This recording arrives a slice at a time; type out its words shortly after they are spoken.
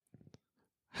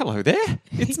Hello there.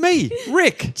 It's me,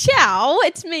 Rick. Ciao,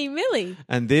 it's me, Millie.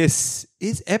 And this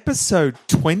is episode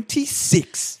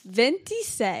 26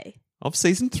 26. of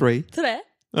season 3 Today.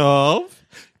 of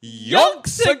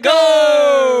Yonks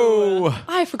Ago.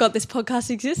 I forgot this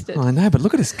podcast existed. I know, but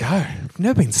look at us go. We've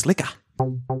never been slicker.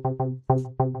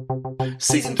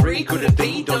 Season 3, could it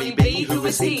be Donny B? Who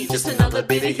is he? Just another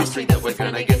bit of history that we're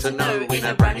gonna get to know in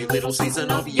a brand new little season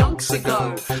of Yonks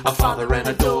Ago. A father and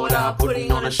a daughter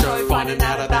putting on a show, finding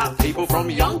out about people from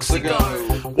Yonks Ago.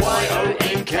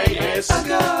 Y-O-N-K-S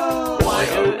ago.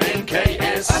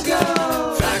 Y-O-N-K-S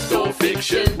ago. Fact or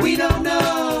fiction? We don't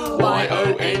know.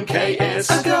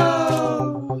 Y-O-N-K-S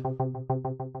ago.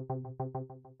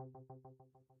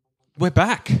 We're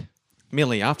back,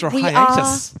 Millie, after a We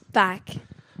hiatus. are back.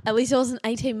 At least it wasn't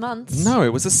 18 months. No, it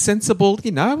was a sensible,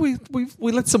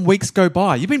 we let some weeks go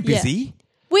by. You've been Yeah. busy.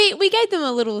 We gave them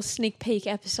a little sneak peek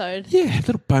episode. Yeah, a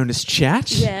little bonus chat.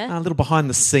 Yeah. A little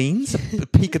behind the scenes, a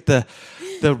peek at the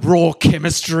raw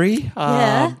chemistry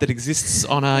Yeah. that exists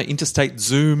on our interstate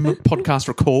Zoom podcast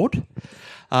record.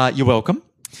 You're welcome.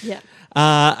 Yeah.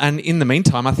 And in the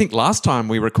meantime, I think last time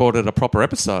we recorded a proper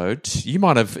episode, you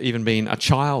might have even been a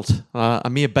child, a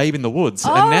mere babe in the woods.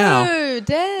 Oh, And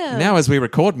damn. now as we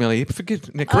record, Millie, correct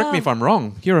me if I'm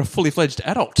wrong, you're a fully fledged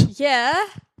adult. Yeah,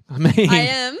 I mean, I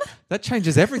am. that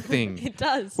changes everything. It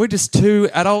does. We're just two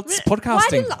adults podcasting. Why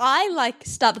didn't I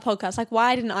start the podcast?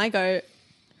 Why didn't I go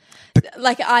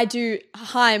I do,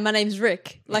 hi, my name's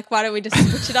Rick. Why don't we just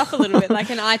switch it up a little bit?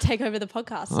 And I take over the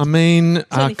podcast. I mean,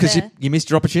 only because fair. you missed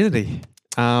your opportunity.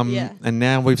 Yeah. And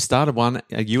now we've started one,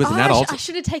 you as an adult. I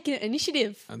should have taken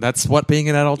initiative. That's what being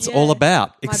an adult's Yeah. all about.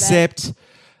 My bad. Except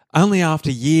only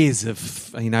after years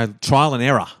of, trial and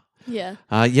error. Yeah.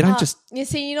 You don't just... You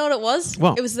see, you know what it was?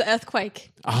 What? It was the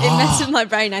earthquake. It messed with my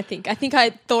brain, I think. I think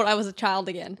I thought I was a child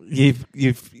again. You've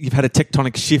had a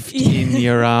tectonic shift in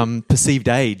your perceived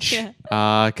age. Yeah.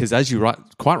 Because as you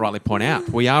quite rightly point out,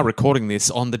 we are recording this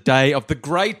on the day of the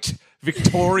Great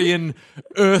Victorian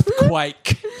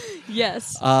Earthquake.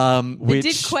 Yes. Which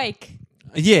it did quake.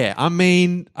 Yeah, I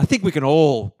mean, I think we can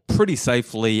all pretty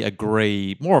safely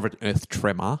agree more of an earth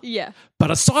tremor, Yeah.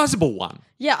 but a sizable one.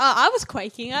 Yeah, I was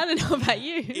quaking. I don't know about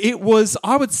you. It was,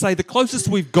 I would say, the closest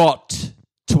we've got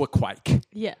to a quake,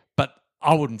 Yeah. but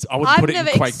I wouldn't put it in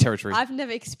quake territory. I've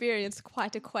never experienced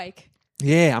quite a quake.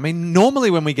 Yeah, I mean,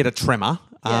 normally when we get a tremor,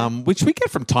 Yeah. which we get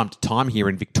from time to time here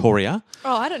in Victoria,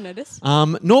 Oh, I don't know this.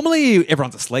 normally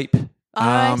everyone's asleep.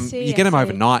 I see, You get I them see.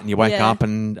 overnight, and you wake Yeah. up,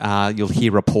 and you'll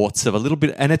hear reports of a little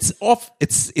bit, and it's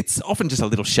often just a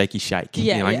little shaky shake.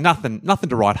 Yeah, yeah. Nothing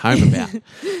to write home about,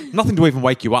 nothing to even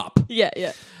wake you up. Yeah,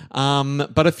 yeah.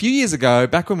 But a few years ago,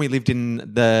 back when we lived in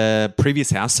the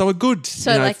previous house, so a good, ages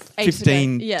ago,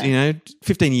 15, yeah.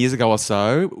 15 years ago or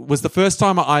so, was the first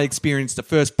time I experienced the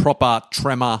first proper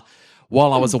tremor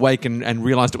while I was awake and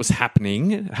realised it was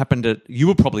happening. It happened you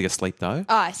were probably asleep though.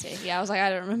 Oh, I see. Yeah, I was I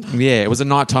don't remember. Yeah, it was a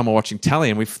night time we were watching telly,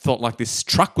 and we thought this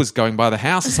truck was going by the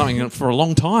house or something for a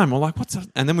long time. We're like, what's that?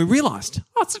 And then we realised,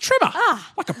 it's a tremor.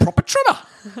 Like a proper tremor.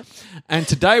 And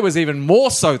today was even more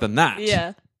so than that.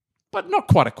 Yeah. But not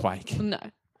quite a quake. No.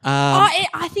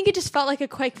 I think it just felt like a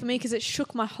quake for me because it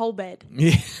shook my whole bed.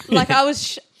 Yeah.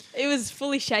 It was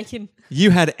fully shaken. You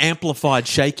had amplified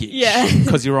shakeage. Yeah.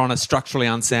 Because you were on a structurally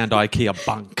unsound IKEA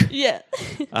bunk.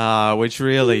 Yeah. Which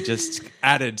really just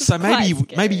added. So quite scary.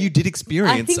 maybe you did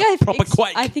experience a proper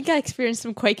quake. I think I experienced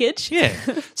some quakeage. Yeah.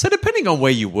 So depending on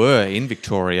where you were in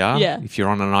Victoria, Yeah. if you're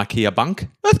on an IKEA bunk,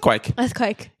 earthquake.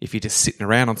 Earthquake. If you're just sitting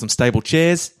around on some stable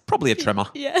chairs, probably a tremor.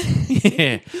 Yeah.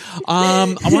 Yeah.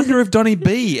 I wonder if Donny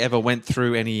B ever went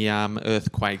through any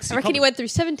earthquakes. I reckon he went through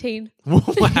 17.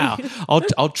 Wow.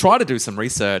 I'll try to do some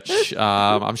research.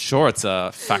 I'm sure it's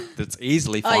a fact that's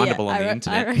easily findable on the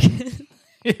internet. I reckon.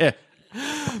 Yeah.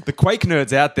 The quake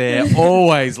nerds out there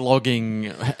always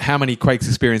logging how many quakes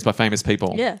experienced by famous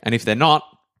people. Yeah. And if they're not,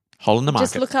 hole in the market.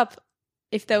 Just look up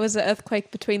if there was an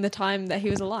earthquake between the time that he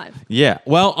was alive. Yeah.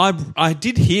 Well, I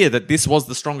did hear that this was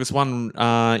the strongest one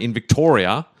in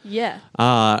Victoria Yeah.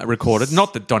 recorded.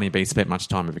 Not that Donny B spent much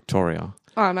time in Victoria.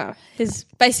 Oh, no. His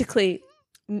basically...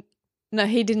 No,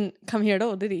 he didn't come here at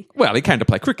all, did he? Well, he came to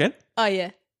play cricket. Oh,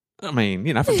 yeah. I mean,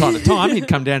 from time to time, he'd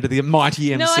come down to the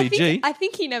mighty MCG. No, I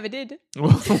think he never did.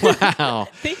 Wow.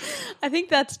 I think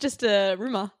that's just a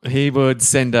rumour. He would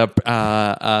send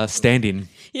a stand-in.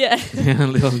 Yeah. A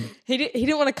little He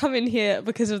didn't want to come in here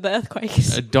because of the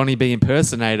earthquakes. Donny B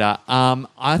impersonator.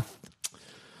 I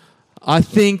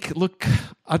think, look,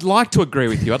 I'd like to agree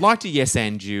with you. I'd like to yes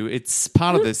and you. It's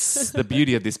part of this, the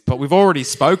beauty of this. But we've already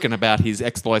spoken about his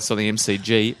exploits on the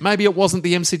MCG. Maybe it wasn't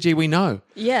the MCG we know.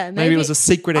 Yeah, maybe it was a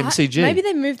secret MCG. Maybe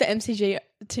they moved the MCG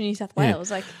to New South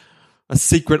Wales. Like a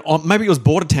secret. Maybe it was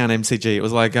Bordertown MCG. It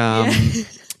was like up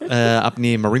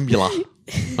near Marimbula.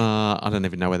 I don't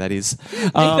even know where that is.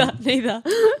 neither.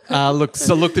 Look,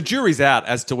 the jury's out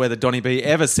as to whether Donny B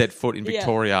ever set foot in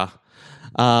Victoria.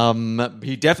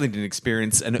 He definitely didn't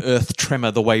experience an earth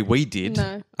tremor the way we did.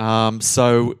 No.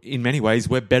 So in many ways,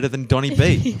 we're better than Donny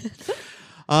B.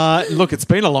 Look, it's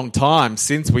been a long time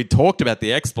since we talked about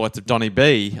the exploits of Donny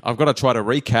B. I've got to try to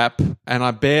recap, and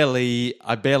I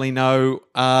barely know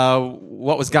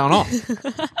what was going on.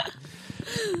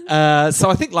 So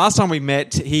I think last time we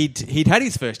met, he'd had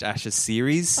his first Ashes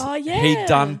series. Oh, yeah. He'd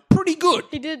done pretty good.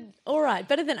 He did all right,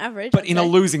 better than average. But in a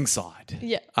losing side.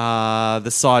 Yeah. The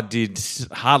side did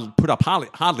put up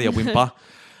hardly a whimper.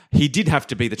 He did have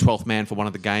to be the 12th man for one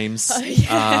of the games. Oh,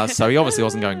 yeah. So he obviously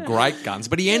wasn't going great guns,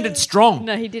 but he ended strong.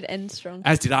 No, he did end strong.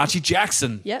 As did Archie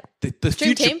Jackson. Yep.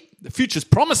 The future's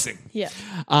promising. Yeah.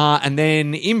 And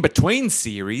then in between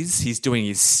series, he's doing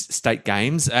his state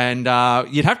games, and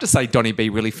you'd have to say Donny B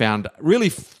really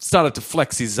started to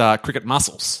flex his cricket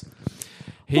muscles.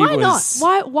 Why not?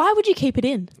 Why would you keep it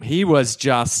in? He was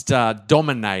just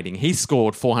dominating. He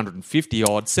scored 450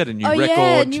 odd, set a new record.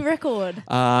 Yeah, new record.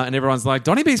 And everyone's like,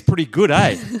 Donny B's pretty good,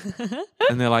 eh?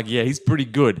 And they're like, yeah, he's pretty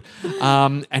good.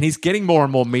 And he's getting more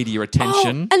and more media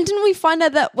attention. And didn't we find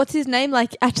out that what's his name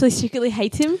actually secretly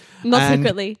hates him? Not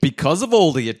secretly. Because of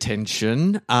all the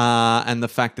attention and the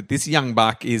fact that this young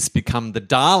buck is become the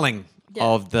darling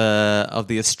of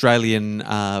the Australian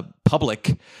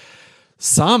public.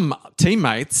 Some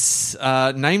teammates,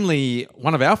 namely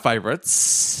one of our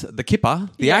favourites, the Kipper,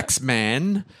 the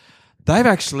Axeman, they've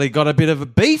actually got a bit of a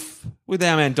beef with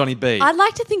our man Donny B. I'd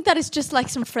like to think that it's just like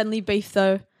some friendly beef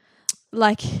though.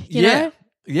 You know?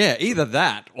 Yeah, either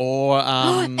that or...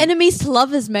 enemies to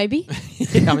lovers, maybe.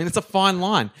 Yeah, I mean, it's a fine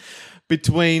line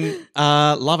between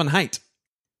love and hate.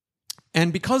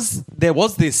 And because there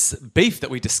was this beef that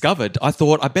we discovered, I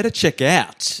thought I better check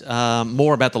out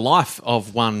more about the life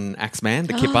of one Axeman,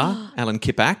 the Kipper, Alan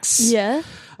Kippax. Yeah.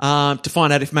 To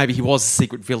find out if maybe he was a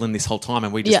secret villain this whole time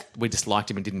and we just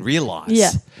liked him and didn't realise.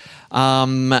 Yeah. Or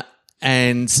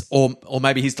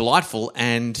maybe he's delightful,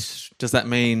 and does that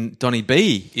mean Donny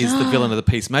B is the villain of the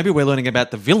piece? Maybe we're learning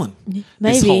about the villain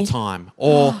this whole time.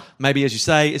 Or maybe, as you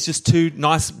say, it's just two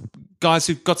nice guys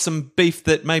who've got some beef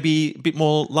that may be a bit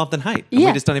more love than hate, and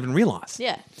we just don't even realise.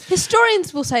 Yeah.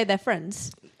 Historians will say they're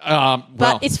friends.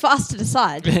 But it's for us to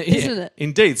decide, isn't it?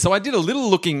 Indeed. So I did a little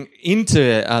looking into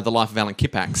the life of Alan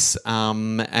Kippax,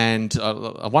 and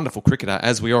a wonderful cricketer,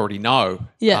 as we already know.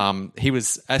 Yeah. He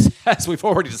was, as we've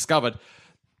already discovered,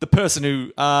 the person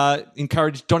who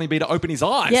encouraged Donny B to open his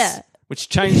eyes. Yeah. Which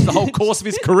changed the whole course of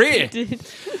his career. It did.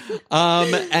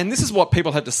 And this is what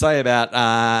people had to say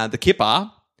about the Kipper,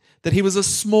 that he was a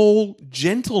small,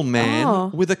 gentle man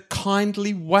with a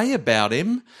kindly way about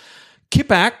him.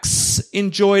 Kippax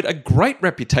enjoyed a great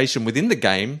reputation within the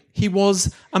game. He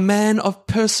was a man of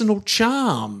personal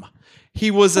charm. He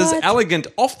was as elegant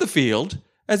off the field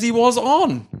as he was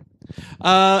on.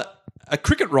 A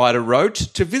cricket writer wrote,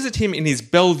 to visit him in his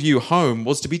Bellevue home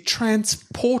was to be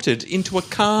transported into a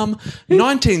calm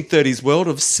 1930s world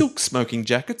of silk smoking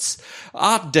jackets,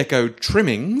 Art Deco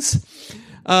trimmings.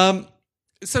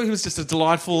 So he was just a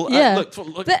delightful... Look.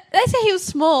 But they say he was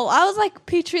small. I was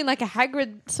picturing a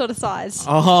Hagrid sort of size.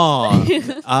 A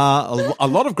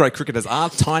lot of great cricketers are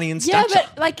tiny in stature. Yeah,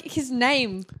 but his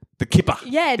name. The Kipper.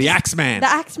 Yeah. The Axeman. The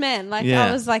Axeman.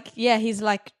 I was he's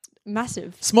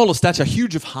massive. Smaller stature,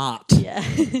 huge of heart. Yeah.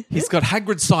 He's got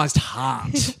Hagrid-sized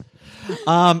heart.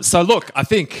 So look, I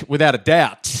think without a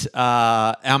doubt,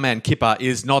 our man Kipper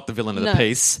is not the villain of the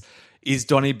piece. Is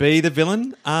Donny B the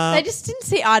villain? They just didn't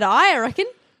see eye to eye, I reckon.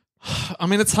 I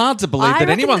mean, it's hard to believe that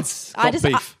anyone's got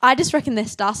beef. I just reckon their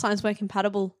star signs weren't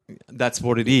compatible. That's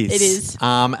what it is. It is.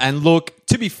 And look,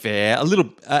 to be fair, a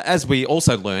little as we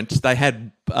also learnt, they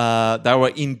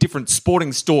were in different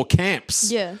sporting store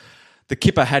camps. Yeah. The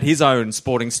Kipper had his own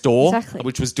sporting store, Exactly.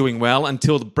 which was doing well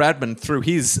until the Bradman threw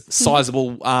his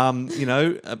sizable,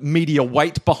 media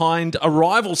weight behind a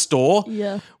rival store,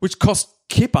 which cost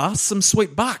Kipper some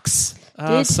sweet bucks.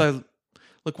 So,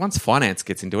 look, once finance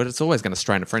gets into it, it's always going to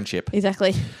strain a friendship.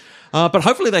 Exactly. But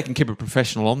hopefully they can keep it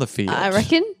professional on the field. I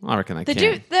reckon. They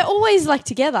can. They're always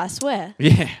together, I swear.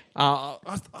 Yeah. I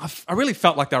really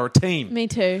felt like they were a team. Me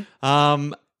too.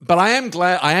 But I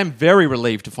am very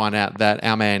relieved to find out that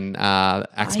our man,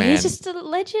 Axeman, He's just a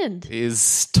legend.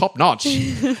 is top notch.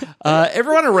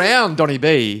 Everyone around Donny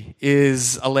B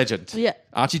is a legend. Yeah.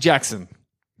 Archie Jackson,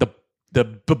 the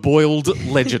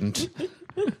beboiled legend.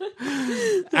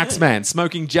 Axeman,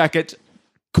 smoking jacket,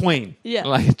 queen. Yeah.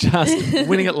 Like just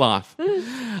winning at life.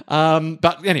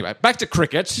 But anyway, back to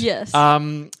cricket. Yes.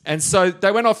 And so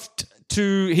they went off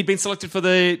he'd been selected for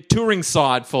the touring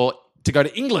side to go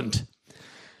to England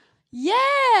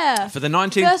Yeah. for the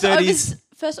 1930s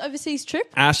First overseas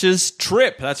trip. Ashes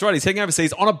trip. That's right. He's heading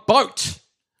overseas on a boat.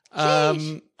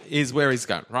 Is where he's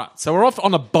going. Right. So we're off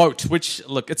on a boat, which,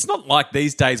 look, it's not like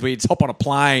these days where you just hop on a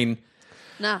plane.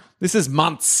 Nah. This is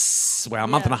months. Well, a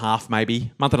month and a half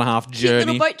maybe. Month and a half Cute journey.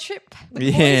 little boat trip. with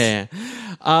the Yeah.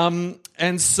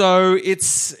 And so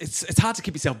it's hard to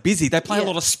keep yourself busy. They play a Yeah.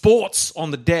 lot of sports on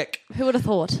the deck. boys. Who would have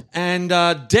thought? And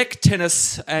deck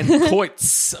tennis and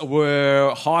quoits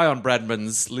were high on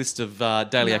Bradman's list of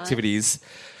daily Nice. activities.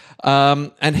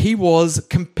 And he was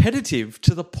competitive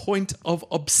to the point of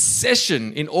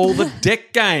obsession in all the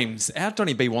deck games. Our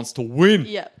Donny B wants to win.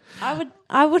 Yeah.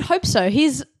 I would hope so.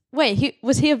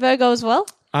 Was he a Virgo as well?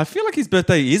 I feel like his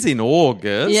birthday is in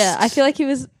August. Yeah, I feel like he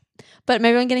was. But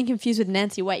maybe I'm getting confused with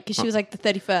Nancy Wake because she was like the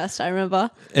 31st, I remember.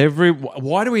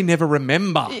 Why do we never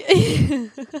remember?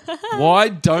 Why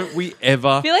don't we ever?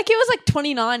 I feel like it was like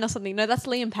 29 or something. No, that's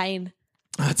Liam Payne.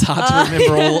 It's hard to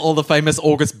remember all the famous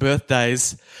August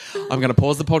birthdays. I'm going to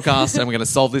pause the podcast and we're going to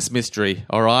solve this mystery,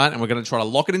 all right? And we're going to try to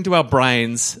lock it into our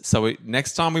brains so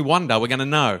next time we wonder, we're going to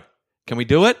know. Can we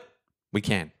do it? We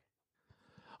can.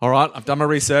 All right, I've done my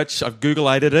research. I've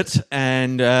Google-ated it,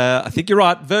 and I think you're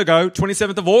right. Virgo,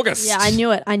 27th of August. Yeah, I knew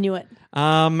it.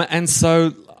 And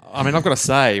so, I mean, I've got to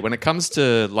say, when it comes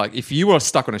to, like, if you were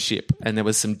stuck on a ship and there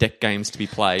was some deck games to be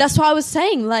played, That's what I was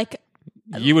saying. Like,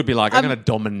 you would be like, I'm going to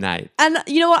dominate. and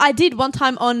you know what I did one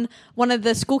time on one of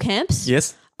the school camps?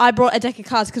 Yes? I brought a deck of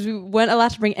cards because we weren't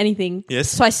allowed to bring anything.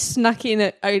 Yes. So I snuck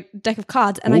in a deck of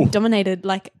cards and I Ooh. dominated,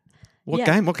 like, What yeah.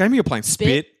 game? What game are you playing?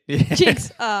 Spit? Yeah.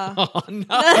 Jinx. Oh,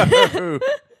 no.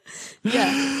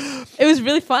 Yeah. It was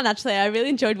really fun, actually. I really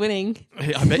enjoyed winning.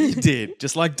 I bet you did,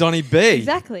 just like Donny B.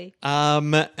 Exactly.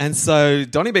 And so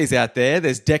Donny B's out there.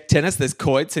 There's deck tennis, there's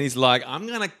quoits, and he's like, I'm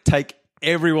going to take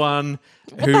everyone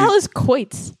What the hell is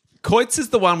quoits? Quoits is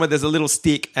the one where there's a little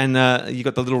stick and you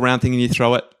got the little round thing and you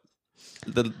throw it,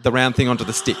 the round thing onto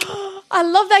the stick. I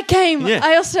love that game.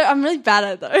 Yeah. I'm really bad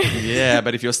at it, though. Yeah,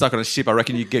 but if you're stuck on a ship, I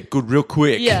reckon you'd get good real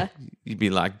quick. Yeah. You'd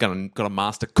be like, got to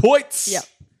master quoits. Yep.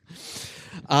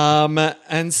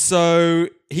 And so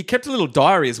he kept a little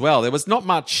diary as well. There was not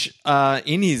much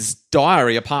in his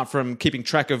diary apart from keeping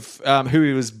track of who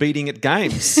he was beating at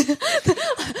games.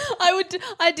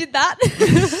 I did that.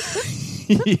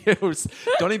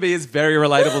 Donny B is very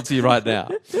relatable to you right now.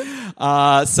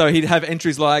 So he'd have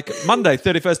entries like Monday,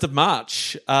 31st of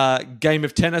March, game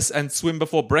of tennis and swim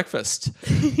before breakfast.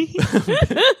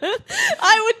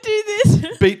 I would do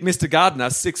this. Beat Mr. Gardner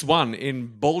 6-1 in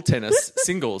ball tennis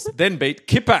singles. Then beat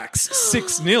Kipax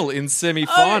 6-0 in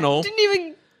semi-final. I didn't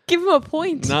even give him a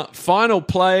point. No, final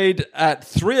played at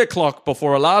 3 o'clock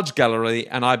before a large gallery,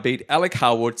 and I beat Alec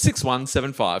Harwood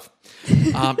 6-1,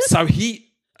 7-5. So he,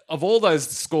 of all those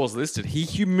scores listed, he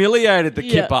humiliated the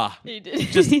Kipper. He did.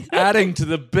 Just adding to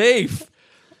the beef.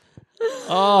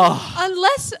 Oh,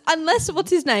 Unless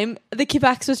what's his name? The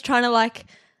Kipax was trying to like.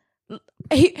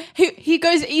 He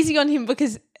goes easy on him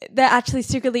because they're actually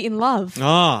secretly in love.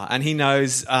 and he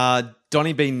knows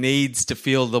Donny B needs to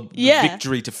feel the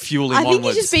victory to fuel him I think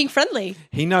onwards. he's just being friendly.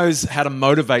 He knows how to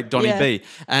motivate Donny Yeah. B.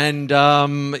 And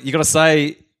you got to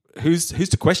say, who's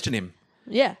to question him?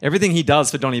 Yeah. Everything he does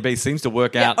for Donny B seems to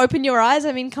work out. Open your eyes.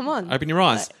 I mean, come on. Open your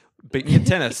eyes. Beating at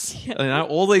tennis. You know,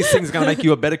 all these things are going to make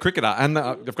you a better cricketer. And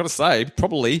I've got to say,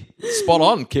 probably spot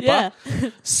on, Kipper. Yeah.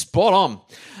 Spot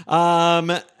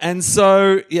on. And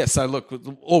so, so look,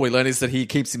 all we learn is that he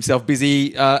keeps himself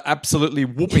busy, absolutely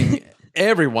whooping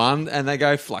everyone. And they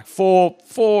go for like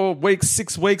 4 weeks,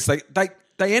 6 weeks. They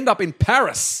end up in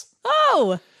Paris,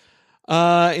 Oh.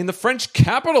 in the French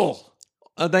capital.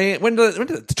 The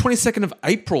 22nd of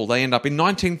April, they end up in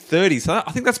 1930. So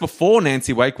I think that's before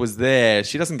Nancy Wake was there.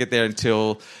 She doesn't get there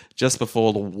until just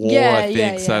before the war, I think.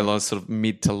 Yeah. So like sort of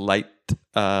mid to late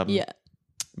Yeah.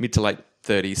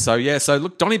 30s. So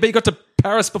look, Donny B got to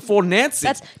Paris before Nancy.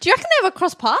 Do you reckon they ever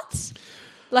cross paths?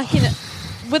 Like,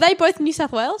 were they both New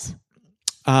South Wales?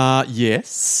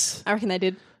 Yes. I reckon they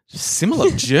did.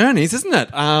 Similar journeys, isn't it?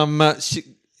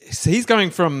 he's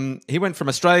going he went from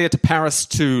Australia to Paris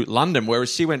to London,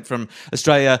 whereas she went from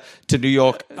Australia to New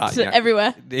York.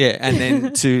 Everywhere. Yeah, and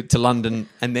then to London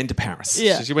and then to Paris.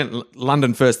 Yeah. So she went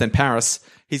London first, then Paris.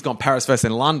 He's gone Paris first,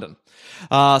 then London.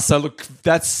 So look,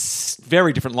 that's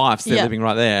very different lives they're living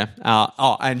right there.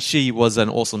 And she was an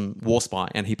awesome war spy,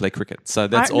 and he played cricket. So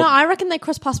that's all. No, I reckon they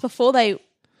crossed paths before they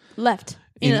left.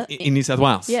 In New South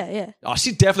Wales. Yeah. Oh,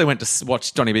 she definitely went to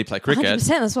watch Johnny B play cricket. 100%,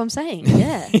 that's what I'm saying.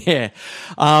 Yeah. Yeah.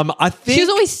 I think She was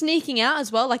always sneaking out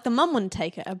as well. Like the mum wouldn't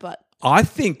take her, but I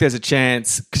think there's a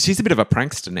chance because she's a bit of a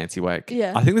prankster, Nancy Wake.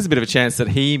 Yeah. I think there's a bit of a chance that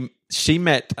she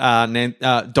met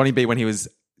Donny B when he was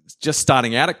just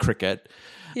starting out at cricket.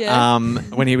 Yeah.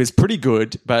 When he was pretty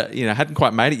good, but hadn't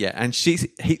quite made it yet. And she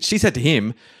said to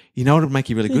him, "You know what would make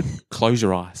you really good? Close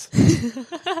your eyes."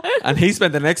 And he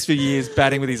spent the next few years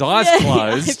batting with his eyes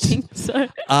closed. I think so.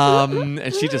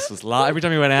 And she just was laughing. Every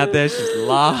time he went out there, she was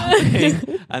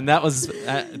laughing. And that was,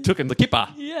 took him the kipper.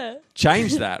 Yeah.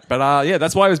 Changed that. But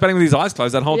that's why he was batting with his eyes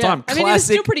closed that whole time. I mean, he was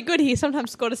still pretty good. He sometimes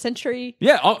scored a century.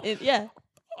 Yeah. Yeah.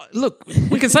 Look,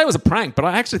 we can say it was a prank, but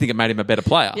I actually think it made him a better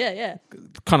player. Yeah.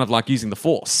 Kind of like using the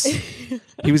force.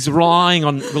 He was relying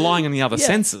on the other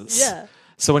senses. Yeah.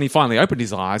 So when he finally opened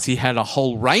his eyes, he had a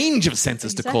whole range of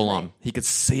senses to call on. He could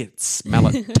see it, smell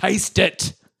it, taste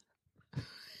it.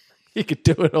 He could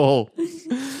do it all.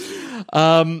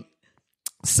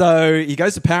 So he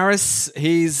goes to Paris.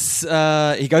 He goes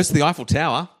to the Eiffel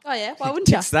Tower. Oh yeah, why wouldn't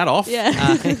you? Ticks that off.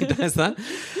 Yeah. He does that.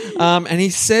 And he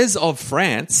says of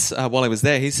France, while he was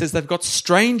there, he says they've got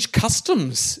strange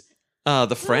customs,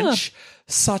 the French,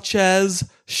 such as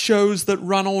shows that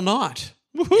run all night.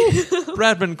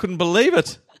 Bradman couldn't believe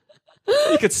it.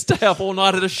 He could stay up all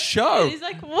night at a show. He's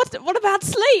like, what about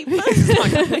sleep? He's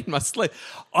like, I need my sleep.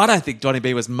 I don't think Donny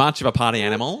B was much of a party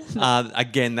animal.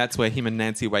 Again, that's where him and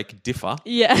Nancy Wake differ.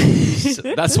 Yeah.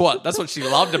 That's what she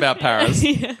loved about Paris.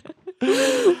 Yeah.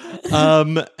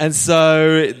 And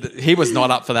so he was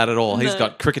not up for that at all. He's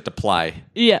got cricket to play.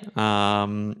 Yeah.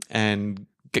 And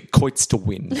get quoits to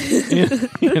win.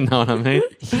 You know what I mean?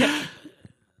 Yeah.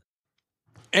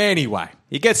 Anyway,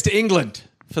 he gets to England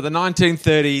for the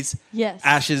 1930s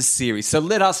Ashes series. So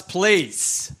let us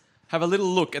please have a little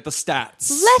look at the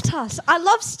stats. Let us. I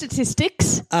love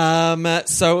statistics.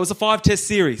 So it was a 5-test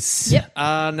series. Yep.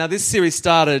 Now this series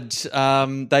started.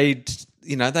 They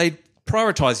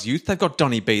prioritize youth. They've got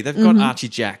Donny B. They've got Archie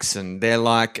Jackson. They're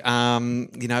like,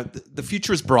 the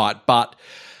future is bright, but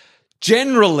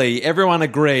generally everyone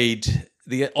agreed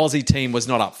the Aussie team was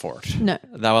not up for it. No.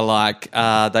 They were like,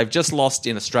 they've just lost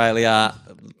in Australia,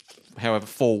 however,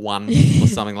 4-1 or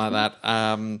something like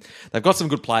that. They've got some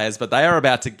good players, but they are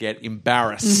about to get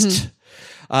embarrassed.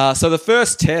 So the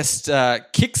first test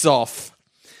kicks off.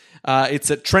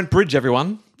 It's at Trent Bridge,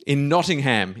 everyone, in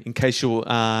Nottingham, in case you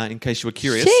were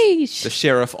curious. Sheesh. The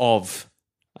Sheriff of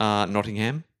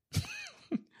Nottingham.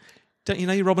 Don't you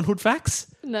know your Robin Hood facts?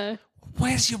 No.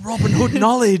 Where's your Robin Hood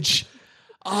knowledge?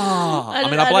 I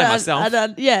blame myself.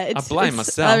 I blame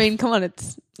myself. I mean, come on,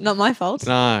 it's not my fault.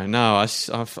 No. I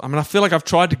feel like I've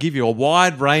tried to give you a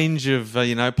wide range of,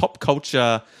 pop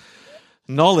culture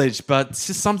knowledge, but it's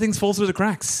just some things fall through the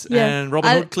cracks. Yeah. And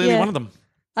Robin Hood clearly one of them.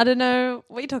 I don't know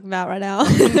what you're talking about right now.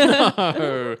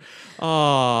 No.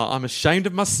 Oh, I'm ashamed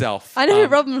of myself. I know who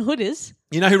Robin Hood is.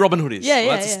 You know who Robin Hood is? Yeah,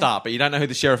 that's a start, but you don't know who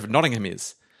the Sheriff of Nottingham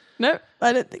is. No,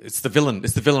 I don't think. It's the villain.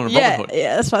 It's the villain of Robin Hood.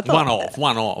 Yeah, that's what I thought.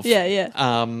 One of.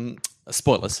 Yeah.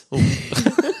 Spoilers.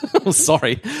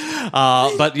 Sorry,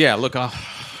 but yeah. Look,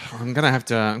 I'm gonna have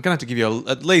to give you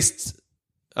at least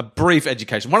a brief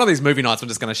education. One of these movie nights, I'm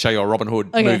just going to show you a Robin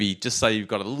Hood movie, just so you've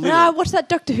got a little. I watched that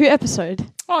Doctor Who episode.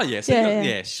 Oh yes,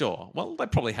 yeah, sure. Well, they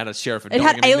probably had a Sheriff of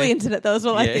Nottingham. It had aliens in it, though, as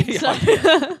well. I think.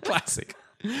 So. Classic.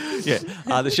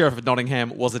 Yeah, the Sheriff of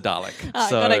Nottingham was a Dalek.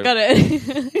 Got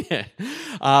it. Yeah,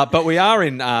 but we are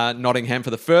in Nottingham for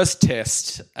the first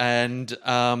test, and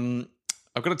I've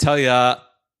got to tell you,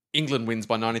 England wins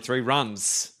by 93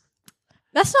 runs.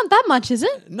 That's not that much, is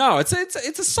it? No, it's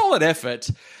a solid effort.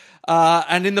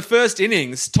 And in the first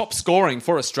innings, top scoring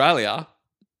for Australia,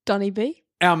 Donny B.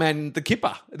 Our man, the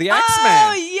kipper, the Axeman.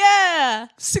 Oh, yeah.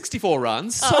 64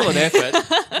 runs, solid effort.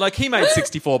 Like, he made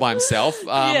 64 by himself.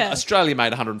 Australia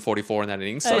made 144 in that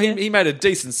innings, so he made a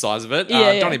decent size of it.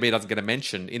 Donny B doesn't get a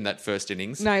mention in that first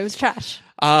innings. No, he was trash.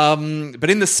 But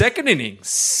in the second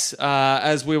innings,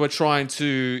 as we were trying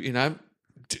to,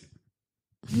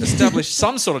 establish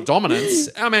some sort of dominance,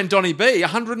 our man Donny B,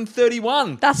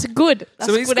 131. That's good.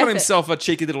 So he's got effort. himself a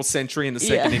cheeky little century in the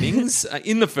second innings,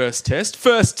 in the first test.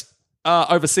 First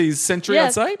overseas century,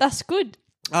 I'd say. That's good.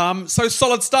 So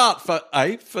solid start for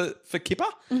Kipper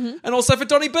and also for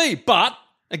Donny B. But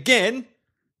again,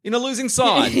 in a losing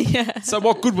side. Yeah. So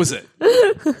what good was it?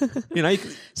 You know,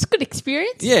 It's a good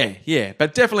experience. yeah.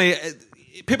 But definitely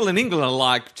people in England are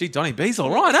like, gee, Donny B's all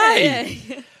right, eh?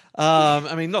 Yeah.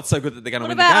 I mean, not so good that they're going to What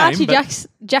win the about game. Archie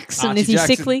Jackson? Archie Is he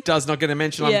Jackson sickly? does not get a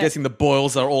mention. Yeah. I'm guessing the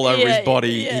boils are all over Yeah, his body.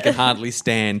 yeah. He can hardly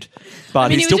stand. But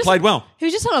mean, he he was still just- played well. He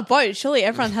was just on a boat. Surely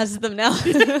everyone has them now.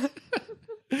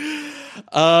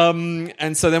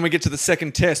 And so then we get to the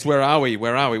second test. Where are we?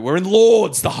 We're in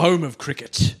Lords, the home of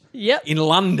cricket. Yep. In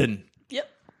London. Yep.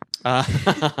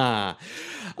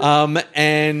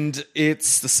 And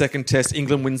it's the second test.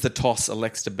 England wins the toss,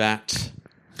 elects to bat.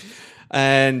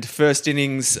 And first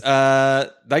innings,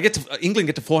 England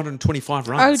get to 425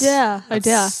 runs. Oh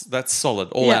dear. That's solid.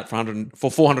 All Yeah. out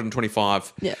for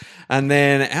 425. Yeah. And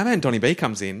then our man Donny B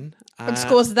comes in. And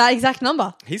scores that exact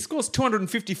number. He scores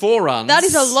 254 runs. That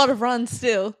is a lot of runs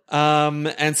still.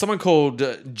 And someone called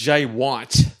Jay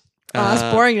White. That's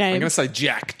a boring name. I'm going to say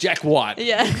Jack White.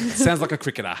 Yeah. Sounds like a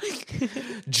cricketer.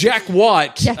 Jack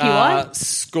White, Jackie White?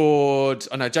 scored.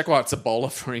 Oh no, Jack White's a bowler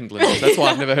for England. That's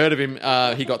why I've never heard of him.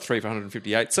 He got 3 for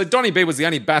 158. So Donny B was the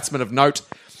only batsman of note.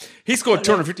 He scored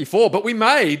 254, but we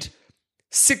made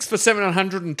 6 for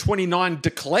 729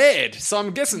 declared. So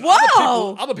I'm guessing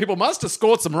Wow. other people must have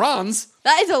scored some runs.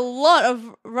 That is a lot of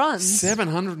runs.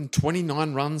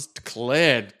 729 runs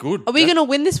declared. Good. Are we going to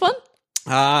win this one?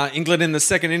 England in the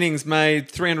second innings made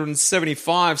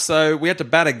 375, so we had to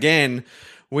bat again.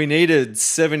 We needed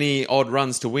 70 odd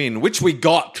runs to win, which we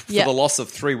got for Yeah. the loss of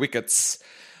 3 wickets.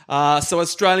 So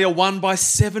Australia won by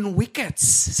 7 wickets.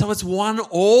 So it's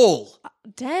 1-1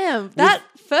 Damn. That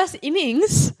first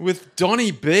innings. with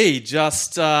Donny B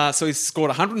just, so he scored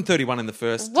 131 in the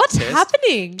first What's test,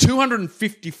 happening?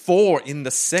 254 in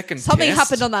the second Something test.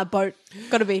 happened on that boat.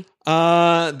 Got to be.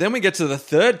 Then we get to the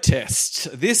third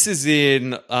test. This is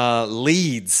in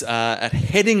Leeds at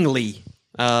Headingley.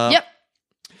 Yep.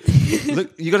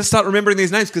 Look, you got to start remembering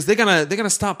these names because they're gonna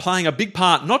start playing a big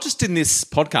part, not just in this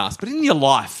podcast, but in your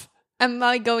life. Am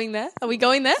I going there? Are we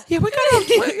going there? Yeah, I'm going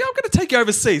to take you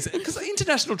overseas because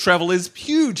international travel is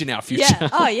huge in our future. Yeah.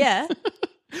 Oh, yeah.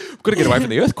 We've got to get away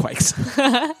from the earthquakes.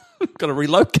 Got to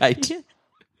relocate. Yeah.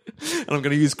 And I'm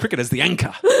going to use cricket as the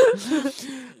anchor.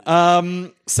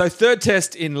 So third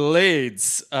test in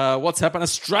Leeds. What's happened?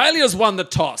 Australia's won the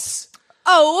toss.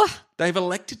 Oh. They've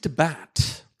elected to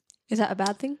bat. Is that a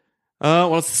bad thing?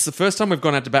 Well, it's the first time we've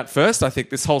gone out to bat first, I think,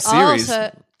 this whole series. Oh,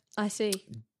 so I see.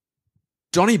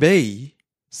 Donny B,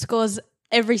 Scores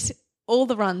all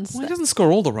the runs. well, he doesn't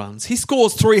score all the runs. He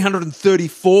scores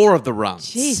 334 of the runs.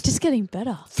 Jeez, just getting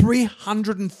better.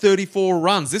 334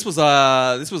 runs. This was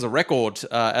a record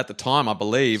at the time, I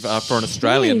believe, for an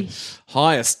Australian.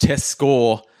 Highest test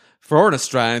score for an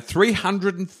Australian.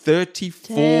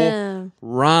 334 Damn.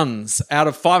 runs out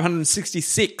of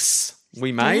 566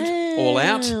 we made all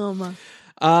out. Damn.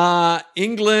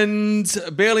 England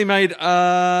barely made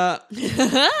a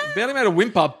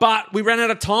whimper, but we ran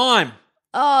out of time.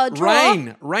 Oh, draw.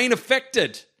 Rain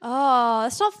affected. Oh,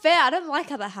 that's not fair. I don't like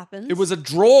how that happens. It was a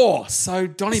draw. So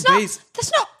Donny B's.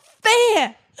 That's not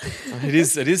fair. It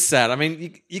is sad. I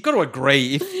mean, you got to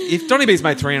agree. If Donny B's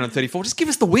made 334, just give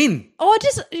us the win. Oh,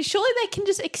 surely they can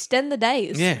just extend the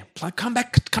days. Yeah, come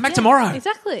back tomorrow.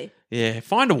 Exactly. Yeah,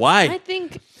 find a way. I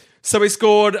think So we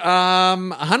scored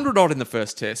 100 odd in the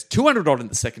first test, 200 odd in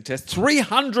the second test,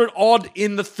 300 odd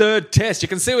in the third test. You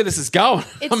can see where this is going.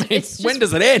 When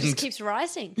does it end? It just keeps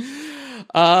rising.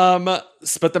 But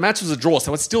the match was a draw,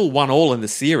 so it's still 1-1 in the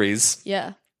series.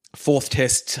 Yeah. Fourth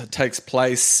test takes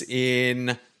place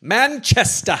in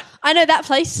Manchester. I know that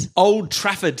place. Old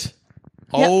Trafford.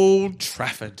 Yep. Old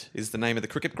Trafford is the name of the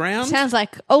cricket ground. Sounds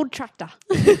like old tractor.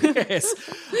 Yes.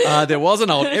 There was an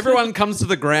old... Everyone comes to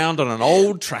the ground on an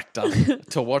old tractor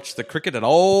to watch the cricket at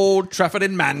Old Trafford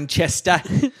in Manchester.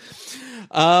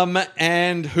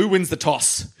 And who wins the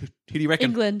toss? Who do you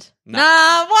reckon? England. No. Nah,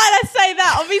 why'd I say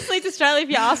that? Obviously it's Australia if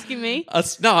you're asking me.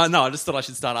 No, I just thought I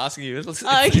should start asking you. It's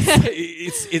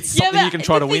something but you can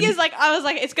try to the win. thing is, I was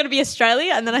like, it's going to be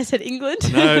Australia, and then I said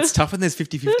England. No, it's tough when there's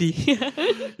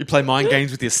 50-50. You play mind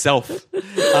games with yourself.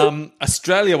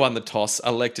 Australia won the toss,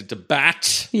 elected to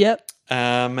bat. Yep.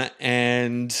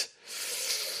 And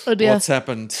Oh dear. what's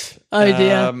happened? Oh,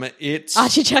 dear. It's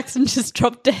Archie Jackson just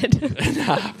dropped dead.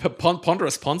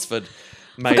 Ponderous Ponsford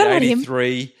made Forgot about him.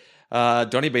 83.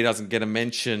 Donny B doesn't get a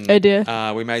mention. Oh, dear.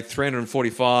 We made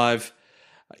 345.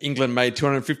 England made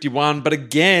 251. But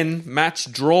again, match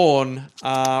drawn,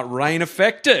 rain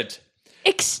affected.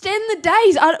 Extend the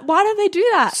days. Why don't they do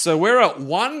that? So we're at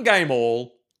 1 game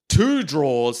all, 2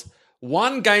 draws,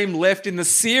 1 game left in the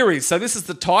series. So this is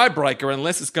the tiebreaker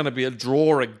unless it's going to be a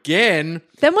draw again.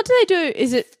 Then what do they do?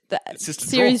 Is it It's just a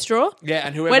series draw. Yeah,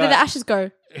 and whoever Where do the Ashes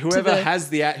go? whoever the- has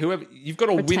the whoever you've got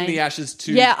to win Retain. the Ashes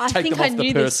to Yeah, I take think them I off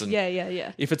knew the this. person.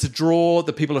 Yeah. If it's a draw,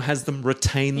 the people who has them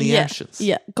retain the Yeah, Ashes.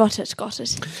 yeah. Got it.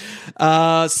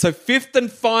 So fifth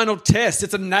and final test.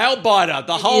 It's a nail biter.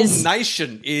 The whole is.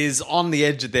 nation is on the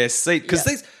edge of their seat because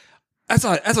Yeah. these, as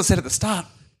I said at the start,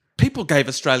 people gave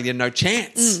Australia no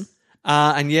chance,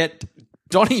 and yet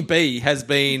Donny B has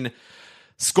been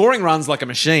scoring runs like a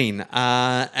machine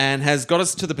and has got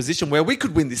us to the position where we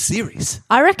could win this series.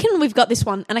 I reckon we've got this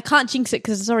one, and I can't jinx it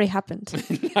because it's already happened.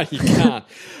 No, you can't.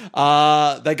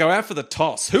 They go out for the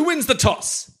toss. Who wins the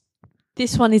toss?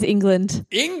 This one is England.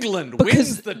 England Because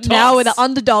wins the toss. now we're the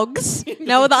underdogs.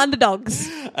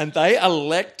 And they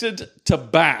elected to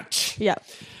bat. Yeah.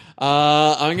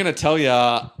 I'm going to tell you,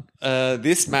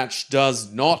 this match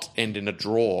does not end in a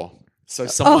draw. So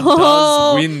someone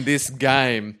does win this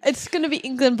game. It's going to be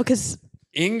England because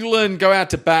England go out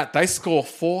to bat. They score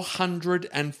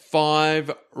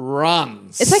 405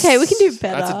 runs. it's okay. We can do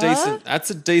better. That's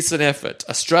a decent effort.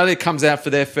 Australia comes out for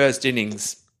their first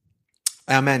innings.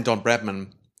 Our man Don Bradman,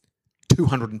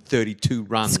 232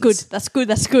 runs. That's good.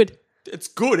 It's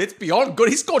good. It's beyond good.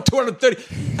 He scored 230. Do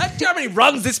you know how many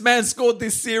runs this man scored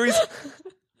this series?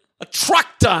 A truck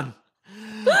ton.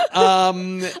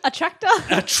 A tractor.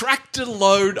 A tractor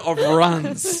load of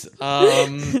runs.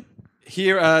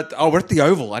 Here, we're at the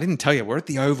Oval. I didn't tell you. We're at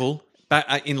the Oval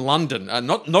back in London.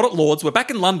 Not at Lord's. We're back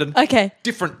in London. Okay.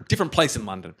 Different place in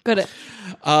London. Got it.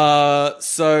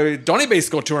 So Donny B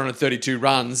scored 232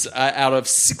 runs out of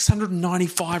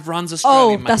 695 runs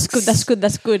Australia makes. That's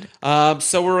good.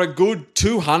 So we're a good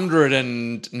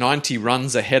 290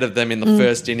 runs ahead of them in the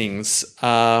first innings.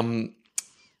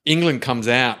 England comes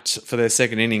out for their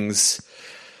second innings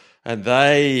and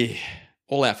they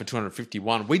all out for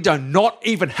 251. We do not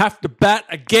even have to bat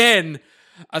again.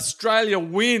 Australia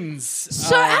wins.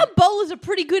 So our bowlers are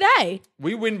pretty good, eh?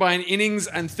 We win by an innings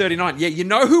and 39. Yeah, you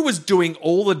know who was doing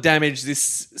all the damage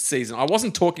this season? I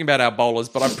wasn't talking about our bowlers,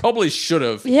 but I probably should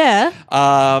have. Yeah.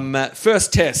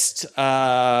 First test,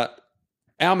 our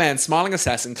man, Smiling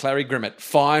Assassin, Clary Grimmett,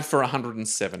 5 for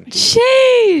 107. Sheesh.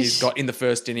 He's got in the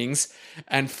first innings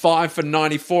and 5 for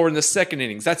 94 in the second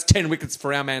innings. That's 10 wickets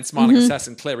for our man, Smiling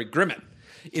Assassin, Clary Grimmett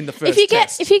in the first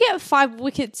test. If you get 5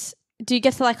 wickets, do you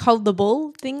get to like hold the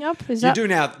ball thing up? Is You that do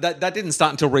now. That didn't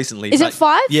start until recently. Is it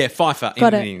 5? Yeah, 5 for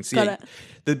Got in it. innings. Got Yeah.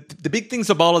 it. The big things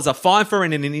for bowlers are 5 for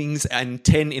in an innings and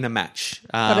 10 in a match.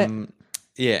 Got it.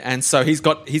 Yeah, and so he's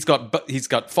got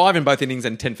 5 in both innings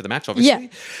and 10 for the match, obviously.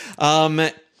 Yeah.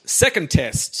 Second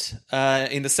test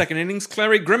in the second innings,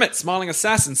 Clary Grimmett, Smiling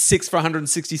Assassin, 6 for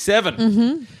 167.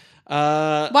 Mm-hmm.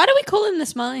 Why do we call him the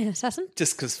Smiling Assassin?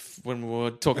 Just because when we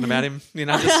were talking about him, you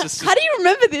know, just How do you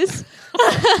remember this?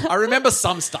 I remember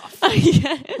some stuff.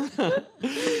 Yeah.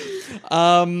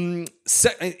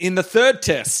 In the third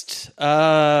test,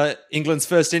 England's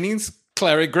first innings,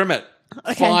 Clary Grimmett,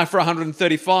 Okay. 5 for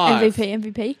 135.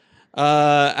 MVP.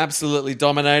 Absolutely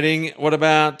dominating. What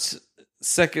about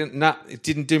second? No, it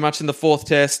didn't do much in the fourth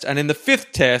test. And in the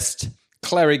fifth test,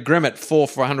 Clary Grimmett, 4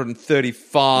 for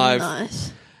 135.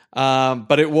 Nice.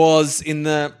 But it was in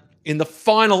the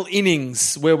final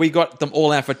innings where we got them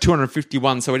all out for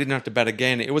 251, so we didn't have to bat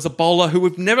again. It was a bowler who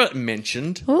we've never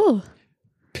mentioned, Ooh.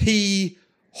 P.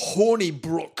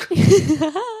 Hornibrook.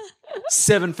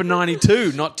 7 for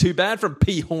 92. Not too bad from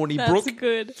P. Hornibrook. That's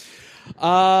good.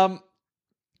 So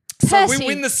Percy. we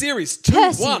win the series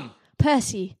 2-1.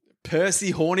 Percy.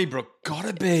 Percy Hornibrook.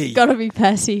 Gotta be. Gotta be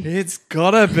Percy. It's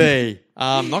gotta be.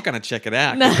 I'm not going to check it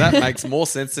out because that makes more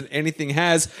sense than anything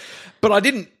has. But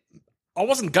I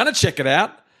wasn't going to check it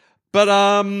out. But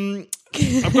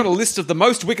I've got a list of the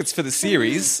most wickets for the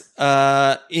series.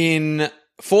 In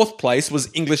fourth place was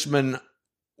Englishman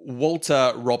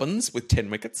Walter Robbins with 10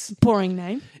 wickets. Boring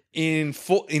name. In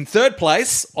third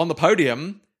place on the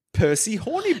podium, Percy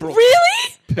Hornibrook.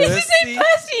 Really? Is his name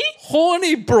Percy?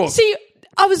 Hornibrook. See,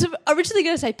 I was originally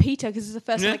going to say Peter because it's the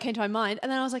first Yeah. one that came to my mind.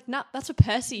 And then I was like, nah, that's for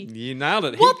Percy. You nailed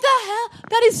it. What the hell?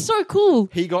 That is so cool.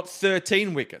 He got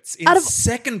 13 wickets. In Out of-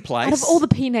 second place... Out of all the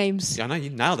P names. I know, you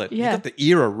nailed it. Yeah. You got the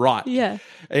era right. Yeah.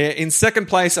 In second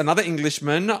place, another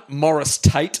Englishman, Morris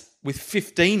Tate, with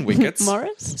 15 wickets.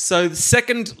 Morris? So the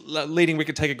second leading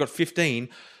wicket taker got 15.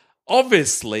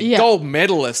 Obviously, Yeah. gold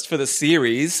medalist for the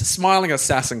series, Smiling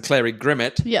Assassin Clary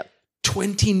Grimmett, Yep.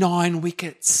 29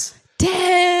 wickets.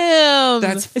 Damn.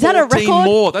 That's 14 Is that a record?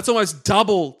 more. That's almost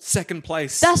double second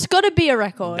place. That's got to be a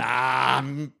record.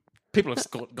 People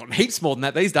have gotten heaps more than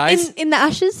that these days. In the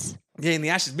Ashes? Yeah, in the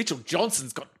Ashes, Mitchell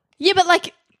Johnson's got... Yeah, but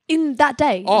like in that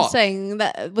day. Oh. I'm saying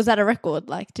that was that a record?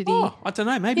 Like, did he? Oh, I don't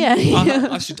know. Maybe. Yeah.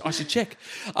 I should check.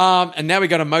 And now we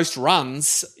go to most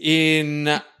runs.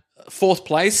 In fourth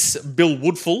place, Bill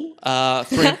Woodfull,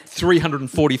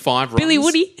 345 runs. Billy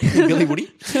Woody. Billy Woody.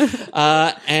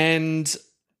 And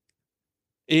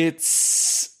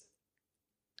it's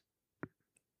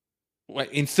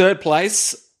in third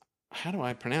place. How do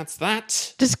I pronounce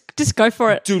that? Just go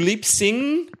for it. Duleep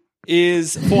Singh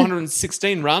is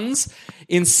 416 runs.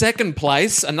 In second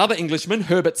place, another Englishman,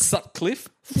 Herbert Sutcliffe,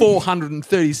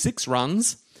 436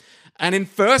 runs. And in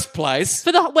first place,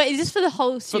 Is this for the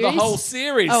whole series? for the whole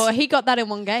series, Oh, he got that in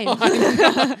one game.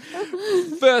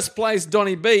 first place,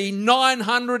 Donny B,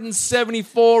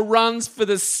 974 runs for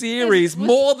the series,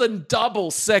 more than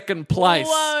double second place.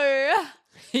 Whoa.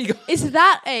 He got- Is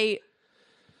that a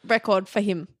record for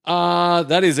him?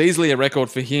 that is easily a record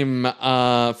for him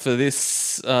for this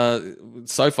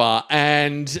so far.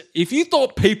 And if you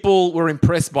thought people were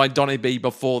impressed by Donny B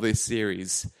before this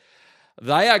series,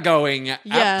 they are going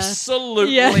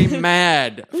absolutely Yeah.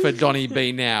 mad for Donny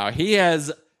B now. He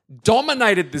has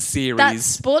dominated the That series.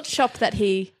 sports shop that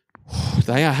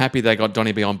They are happy they got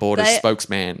Donny B on board as They-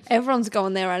 spokesman. everyone's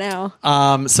going there right now.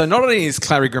 So not only is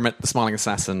Clary Grimmett, the Smiling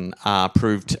Assassin,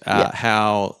 proved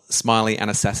how smiley and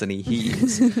assassiny he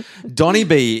is, Donny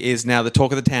B is now the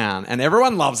talk of the town, and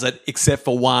everyone loves it except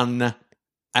for one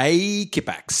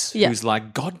Kipax, Yeah. who's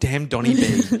like, goddamn Donny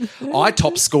B. I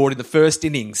top scored in the first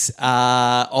innings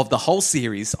of the whole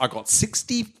series. I got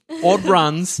 60 odd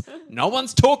runs. No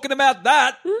one's talking about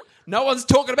that. No one's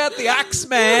talking about the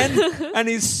Axeman and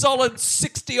his solid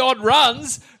 60 odd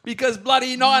runs because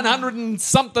bloody 900 and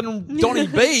something Donny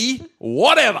B.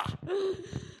 Whatever.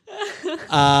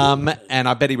 And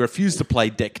I bet he refused to play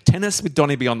deck tennis with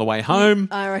Donny B on the way home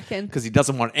I reckon. because he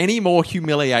doesn't want any more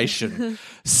humiliation.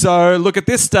 So, look, at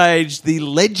this stage, the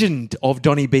legend of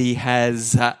Donny B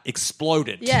has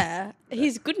exploded. Yeah,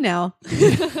 he's good now.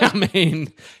 I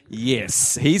mean,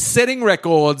 yes, he's setting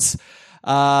records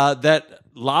that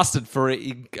lasted for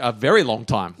a very long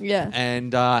time. Yeah.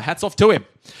 And hats off to him.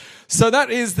 So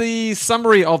that is the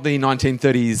summary of the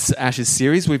 1930s Ashes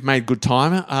series. We've made good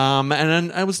time,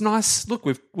 and it was nice. Look,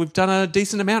 we've done a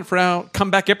decent amount for our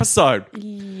comeback episode.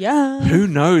 Yeah. Who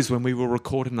knows when we will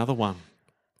record another one?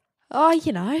 Oh,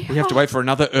 you know. We have to wait for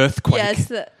another earthquake,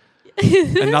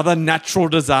 another natural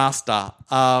disaster.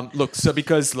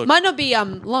 Because Might not be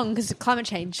long because of climate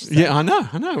change. So. yeah, I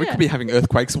know. We could be having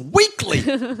earthquakes weekly.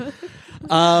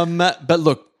 But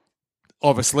look.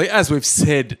 Obviously, as we've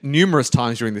said numerous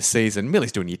times during this season,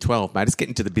 Millie's doing year 12, mate. It's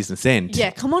getting to the business end.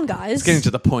 Yeah, come on, guys. It's getting to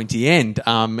the pointy end.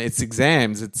 It's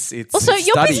exams. It's Also, it's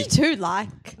you're study. busy too,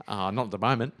 like. Not at the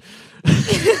moment.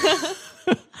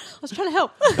 I was trying to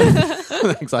help.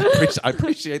 Thanks. I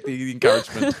appreciate the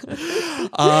encouragement.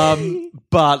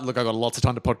 But look, I've got lots of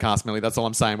time to podcast, Millie. That's all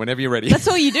I'm saying. Whenever you're ready. That's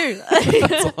all you do.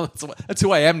 That's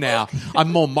who I am now.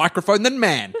 I'm more microphone than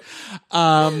man.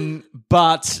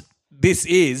 But this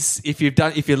is, if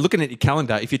you're looking at your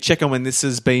calendar, if you check on when this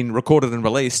has been recorded and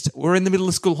released, we're in the middle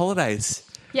of school holidays.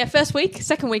 Yeah, first week.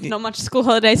 Second week, not much school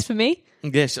holidays for me.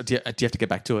 Yes. Do you have to get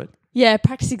back to it? Yeah,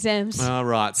 practice exams. All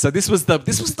right. So this was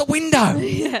the window.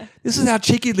 Yeah. This was our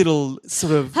cheeky little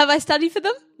sort of. Have I studied for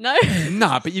them? No.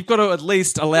 No, but you've got to at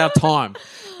least allow time.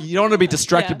 You don't want to be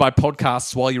distracted Yeah. by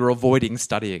podcasts while you're avoiding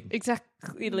studying.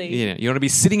 Exactly. Yeah, you want to be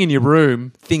sitting in your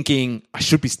room thinking, I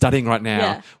should be studying right now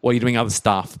Yeah. while you're doing other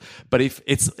stuff. But if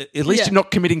it's at least Yeah. you're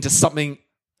not committing to something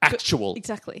actual.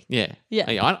 Exactly. Yeah. Yeah.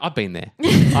 Hey, I've been there.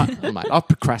 Mate, I've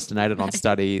procrastinated on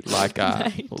study like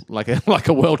a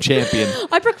world champion.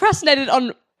 I procrastinated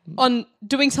on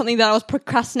doing something that I was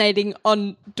procrastinating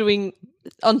on doing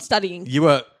on studying.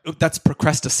 That's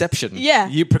procrastiception. Yeah.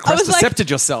 You I was like,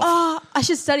 procrasticepted yourself. Oh, I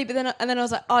should study, but then I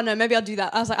was like, oh no, maybe I'll do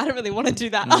that. I was like, I don't really want to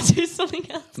do that. I'll do something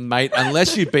else. Mate,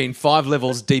 unless you've been 5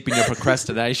 levels deep in your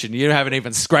procrastination, you haven't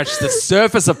even scratched the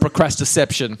surface of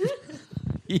procrastiception.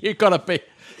 You've got to be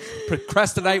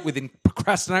procrastinate within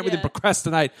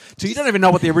procrastinate till you don't even know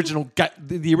what the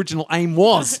original aim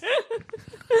was.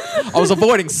 I was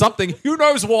avoiding something, who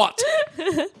knows what.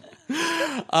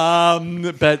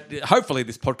 But hopefully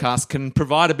this podcast can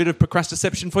provide a bit of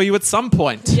procrastiception for you at some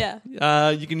point. Yeah.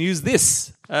 You can use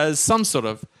this as some sort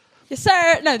of... Yes,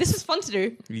 sir. No, this was fun to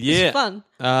do. Yeah. This was fun.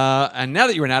 And now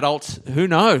that you're an adult, who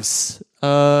knows?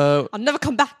 I'll never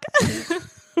come back.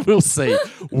 We'll see.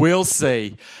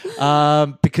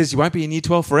 Because you won't be in year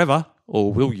 12 forever,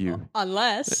 or will you?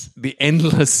 Unless The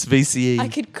endless VCE.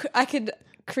 I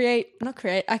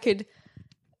could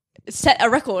set a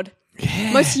record.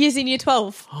 Yeah. Most years in year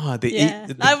 12. Oh, Yeah.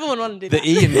 I wouldn't want to do the that.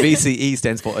 E in VCE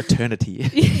stands for eternity.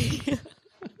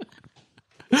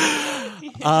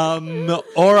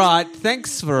 All right.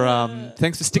 Thanks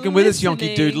for sticking with us,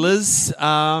 Yonky Listening. Doodlers.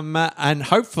 And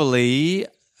hopefully,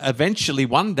 eventually,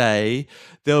 one day,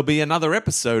 there'll be another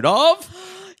episode of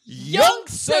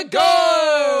Yonks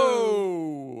Ago.